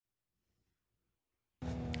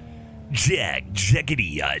Jack,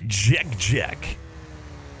 Jackety, Jack.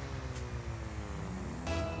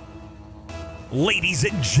 Ladies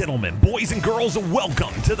and gentlemen, boys and girls,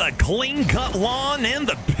 welcome to the clean cut lawn and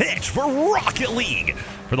the pitch for Rocket League.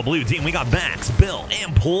 For the blue team, we got Max, Bill,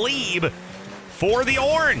 and Plebe. For the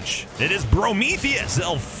orange, it is Prometheus,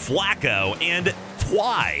 El Flaco, and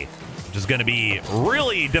Twy, which is going to be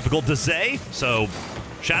really difficult to say. So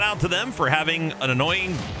shout out to them for having an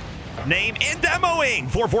annoying name and demoing.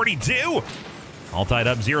 442, all tied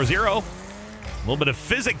up 0-0. A little bit of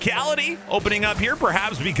physicality opening up here,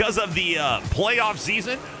 perhaps because of the playoff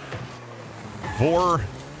season for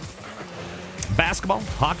basketball,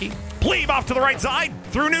 hockey. Plebe off to the right side,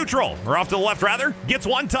 through neutral, or off to the left rather, gets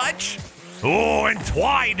one touch. Oh, and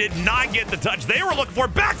Twy did not get the touch they were looking for.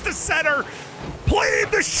 Back to center. Plebe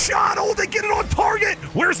the shot. Oh, they get it on target.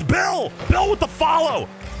 Where's Bill? Bill with the follow.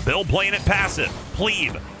 Bill playing it passive.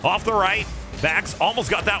 Plebe off the right. Bax almost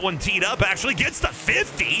got that one teed up. Actually gets the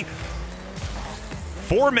 50.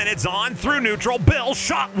 4 minutes on through neutral. Bill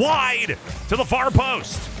shot wide to the far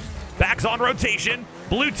post. Bax on rotation.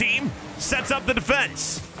 Blue team sets up the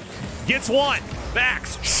defense. Gets one.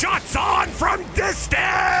 Bax shots on from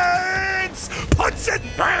distance. Puts it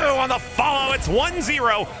through on the follow. It's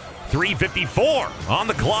 1-0. 3:54 on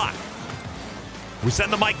the clock. We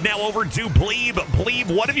send the mic now over to Plebe. Plebe,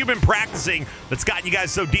 what have you been practicing that's gotten you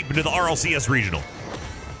guys so deep into the RLCS regional?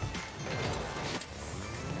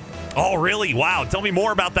 Oh, really? Wow. Tell me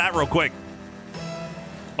more about that real quick.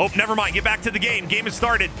 Oh, never mind. Get back to the game. Game has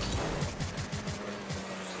started.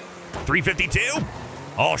 3:52.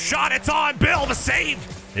 Oh, shot. It's on. Bill, the save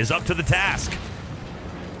is up to the task.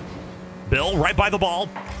 Bill right by the ball.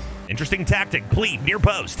 Interesting tactic. Plebe near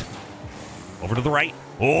post. Over to the right.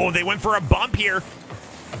 Oh, they went for a bump here.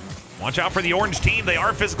 Watch out for the orange team. They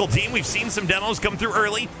are a physical team. We've seen some demos come through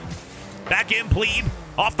early. Back in, Plebe.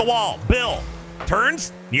 Off the wall. Bill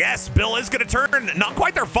turns. Yes, Bill is going to turn. Not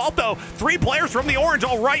quite their fault, though. 3 players from the orange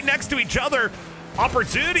all right next to each other.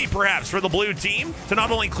 Opportunity, perhaps, for the blue team to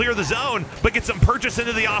not only clear the zone, but get some purchase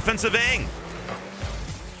into the offensive end.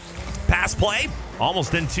 Pass play.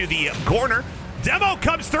 Almost into the corner. Demo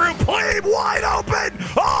comes through. Plebe wide open.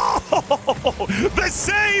 Oh, the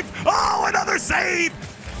save. Oh, another save.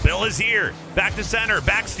 Bill is here. Back to center.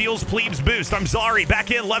 Back steals Plebe's boost. I'm sorry. Back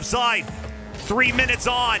in left side. 3 minutes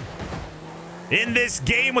on in this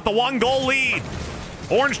game with the 1-goal lead.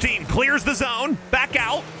 Orange team clears the zone. Back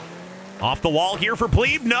out. Off the wall here for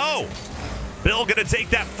Plebe. No. Bill going to take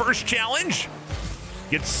that first challenge.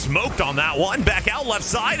 Gets smoked on that one. Back out left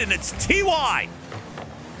side, and it's TY.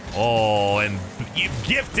 Oh, and you've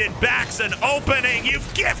gifted Bax an opening.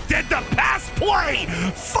 You've gifted the pass play.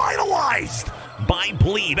 Finalized by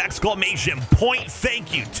Plebe. Exclamation point.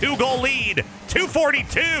 Thank you. 2-goal lead.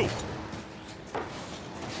 2:42.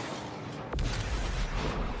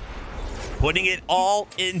 Putting it all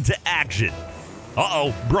into action.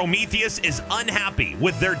 Uh-oh. Prometheus is unhappy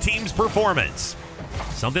with their team's performance.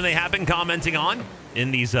 Something they have been commenting on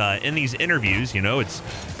in these interviews. You know, it's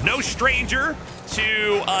no stranger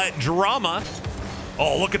to drama.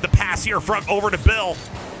 Oh, look at the pass here front over to Bill.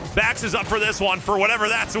 Bax is up for this one for whatever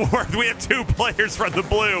that's worth. We have 2 players from the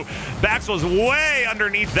blue. Bax was way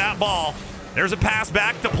underneath that ball. There's a pass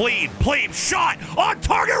back to Plebe. Plebe shot on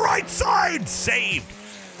target right side. Saved.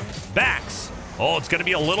 Bax. Oh, it's going to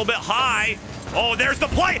be a little bit high. Oh, there's the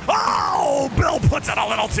play. Oh, Bill puts it a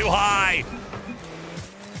little too high.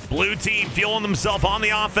 Blue team fueling themselves on the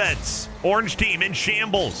offense. Orange team in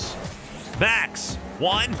shambles. Max,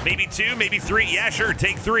 1, maybe 2, maybe 3. Yeah, sure,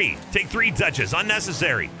 take 3. Take 3 touches,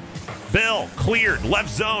 unnecessary. Bill, cleared, left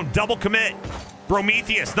zone, double commit.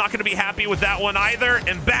 Prometheus, not going to be happy with that one either.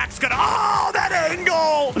 And Back's going to, oh, that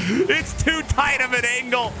angle. It's too tight of an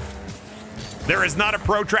angle. There is not a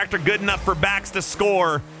protractor good enough for Bax to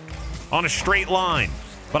score on a straight line.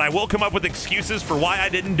 But I will come up with excuses for why I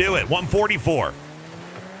didn't do it. 144.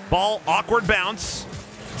 Ball, awkward bounce.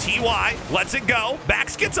 TY lets it go.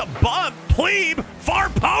 Bax gets a bump. Plebe, far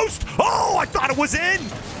post. Oh, I thought it was in.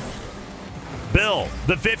 Bill,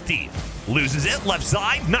 the 50, loses it. Left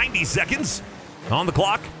side, 90 seconds on the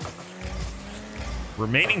clock.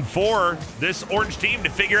 Remaining for this orange team to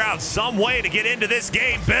figure out some way to get into this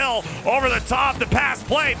game. Bill over the top, the pass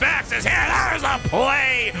play. Bax is here. There's a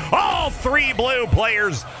play. All 3 blue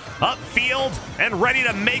players upfield and ready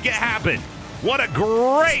to make it happen. What a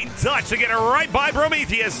great touch to get it right by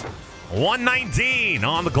Prometheus. 1:19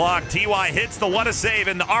 on the clock. TY hits the what a save,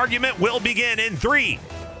 and the argument will begin in 3,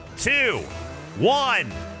 2,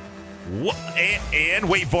 1. And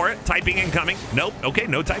wait for it. Typing incoming. Nope. Okay,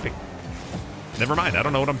 no typing. Never mind. I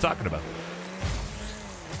don't know what I'm talking about.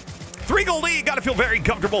 3-goal lead. Got to feel very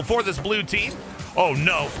comfortable for this blue team. Oh,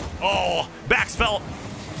 no. Oh, backs felt.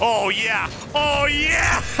 Oh, yeah. Oh,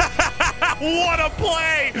 yeah. What a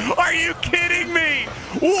play. Are you kidding me?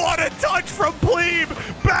 What a touch from Plebe.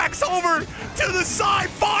 Backs over to the side.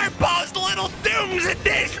 Far post. Little dooms and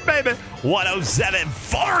dish, baby. 107.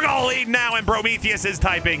 4-goal lead now, and Prometheus is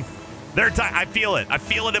typing. I feel it. I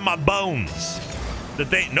feel it in my bones.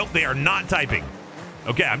 Nope, they are not typing.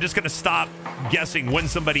 Okay, I'm just going to stop guessing when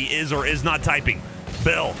somebody is or is not typing.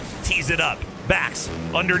 Bill tees it up. Backs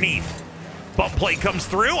underneath. Bump play comes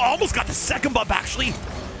through. Almost got the second bump, actually.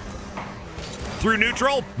 Through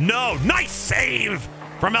neutral. No. Nice save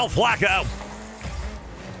from El Flaco.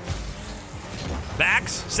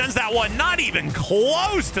 Backs sends that one not even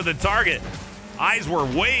close to the target. Eyes were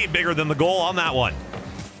way bigger than the goal on that one.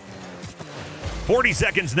 40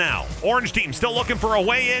 seconds now. Orange team still looking for a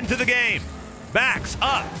way into the game. Backs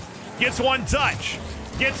up. Gets one touch.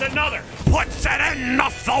 Gets another. Puts it in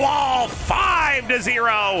off the wall.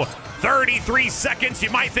 5-0. 33 seconds. You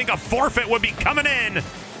might think a forfeit would be coming in,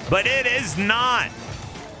 but it is not.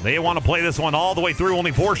 They want to play this one all the way through.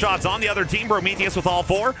 Only 4 shots on the other team. Prometheus with all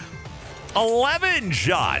 4. 11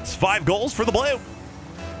 shots. 5 goals for the blue.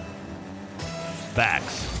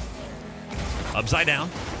 Backs. Upside down.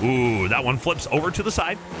 Ooh, that one flips over to the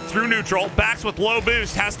side. Through neutral. Backs with low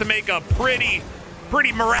boost. Has to make a pretty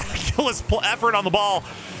miraculous effort on the ball.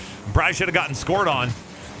 Probably should have gotten scored on,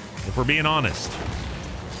 if we're being honest.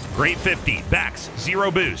 Great 50. Backs. 0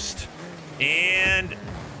 boost. And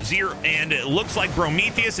it looks like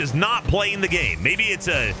Prometheus is not playing the game. Maybe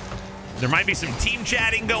there might be some team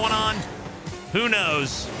chatting going on. Who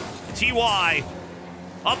knows? TY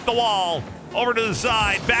up the wall, over to the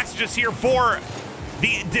side. Backs just here for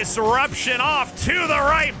the disruption off to the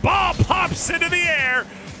right. Ball pops into the air.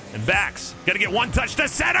 And Backs gonna get one touch to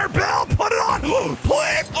center. Bill, put it on.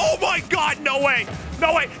 Play it. Oh my God, no way.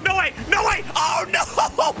 No way, no way, no way. Oh no.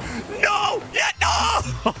 No. Yeah, no.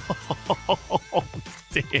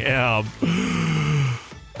 Damn.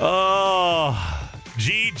 Oh,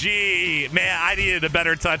 GG. Man, I needed a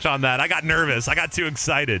better touch on that. I got nervous. I got too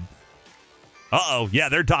excited. Uh-oh. Yeah,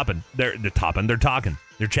 they're topping. They're topping. They're talking.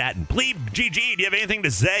 They're chatting. Plebe, GG, do you have anything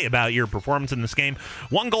to say about your performance in this game?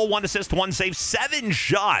 1 goal, 1 assist, 1 save, 7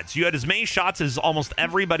 shots. You had as many shots as almost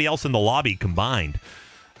everybody else in the lobby combined.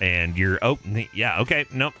 And you're, oh, yeah, okay.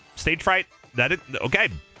 Nope. Stage fright. Okay.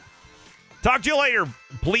 Talk to you later.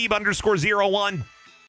 Plebe _01.